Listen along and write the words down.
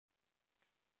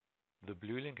The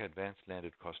Blue Link Advanced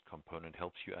Landed Cost component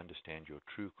helps you understand your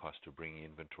true cost of bringing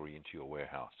inventory into your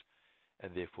warehouse,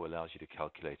 and therefore allows you to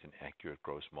calculate an accurate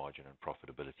gross margin and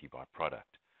profitability by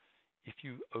product. If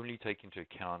you only take into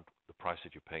account the price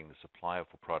that you're paying the supplier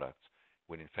for products,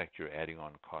 when in fact you're adding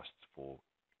on costs for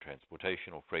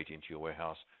transportation or freight into your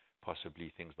warehouse,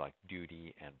 possibly things like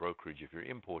duty and brokerage if you're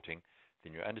importing,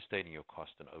 then you're understating your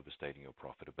cost and overstating your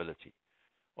profitability.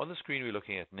 On the screen we're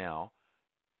looking at now,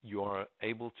 you are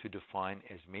able to define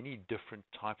as many different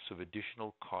types of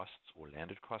additional costs or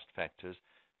landed cost factors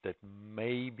that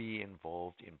may be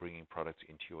involved in bringing products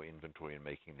into your inventory and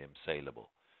making them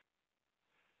saleable.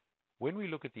 When we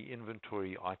look at the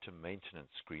inventory item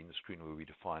maintenance screen, the screen where we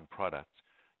define products,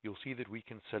 you'll see that we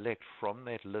can select from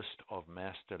that list of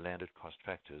master landed cost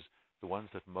factors the ones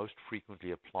that most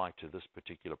frequently apply to this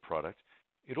particular product.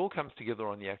 It all comes together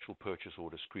on the actual purchase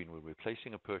order screen when we're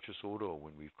placing a purchase order or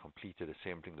when we've completed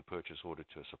assembling the purchase order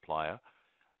to a supplier.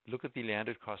 Look at the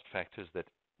landed cost factors that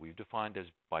we've defined as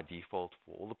by default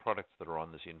for all the products that are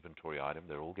on this inventory item.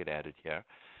 They all get added here.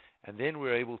 And then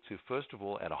we're able to, first of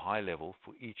all, at a high level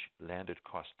for each landed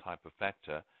cost type of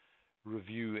factor,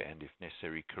 review and, if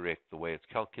necessary, correct the way it's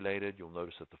calculated. You'll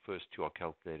notice that the first two are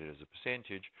calculated as a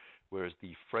percentage, whereas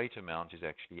the freight amount is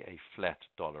actually a flat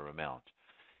dollar amount.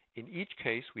 In each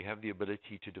case, we have the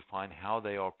ability to define how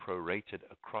they are prorated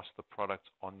across the products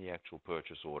on the actual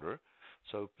purchase order.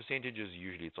 So percentages,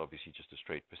 usually it's obviously just a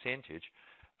straight percentage,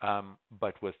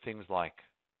 but with things like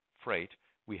freight,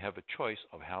 we have a choice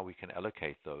of how we can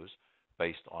allocate those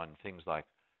based on things like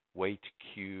weight,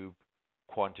 cube,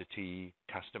 quantity,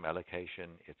 custom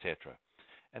allocation, etc.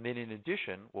 And then in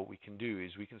addition, what we can do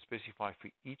is we can specify for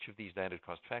each of these landed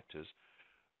cost factors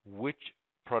which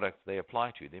products they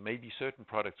apply to. There may be certain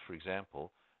products, for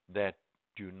example, that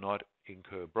do not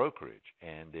incur brokerage,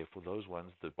 and therefore those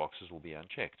ones, the boxes will be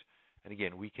unchecked. And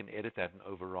again, we can edit that and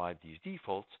override these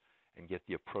defaults and get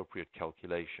the appropriate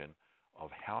calculation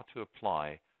of how to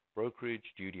apply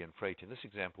brokerage, duty, and freight in this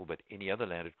example, but any other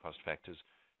landed cost factors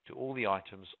to all the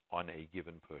items on a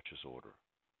given purchase order.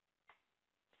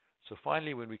 So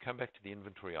finally, when we come back to the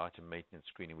inventory item maintenance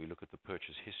screen and we look at the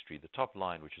purchase history, the top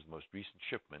line, which is the most recent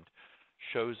shipment,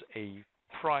 shows a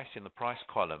price in the price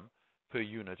column per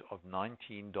unit of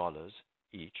 $19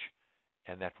 each,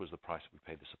 and that was the price we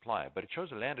paid the supplier. But it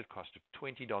shows a landed cost of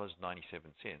 $20.97,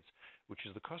 which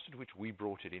is the cost at which we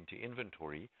brought it into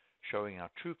inventory, showing our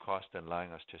true cost and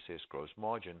allowing us to assess gross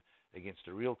margin against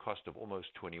a real cost of almost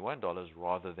 $21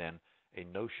 rather than a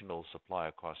notional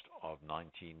supplier cost of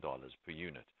 $19 per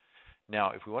unit.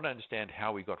 Now, if we want to understand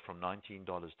how we got from $19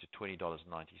 to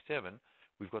 $20.97,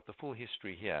 we've got the full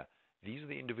history here. These are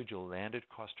the individual landed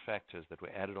cost factors that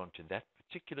were added onto that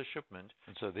particular shipment.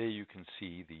 And so there you can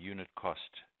see the unit cost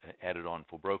added on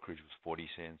for brokerage was 40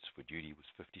 cents, for duty was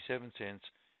 57 cents,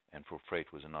 and for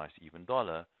freight was a nice even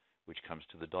dollar, which comes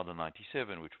to the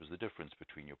 $1.97, which was the difference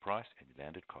between your price and your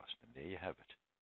landed cost. And there you have it.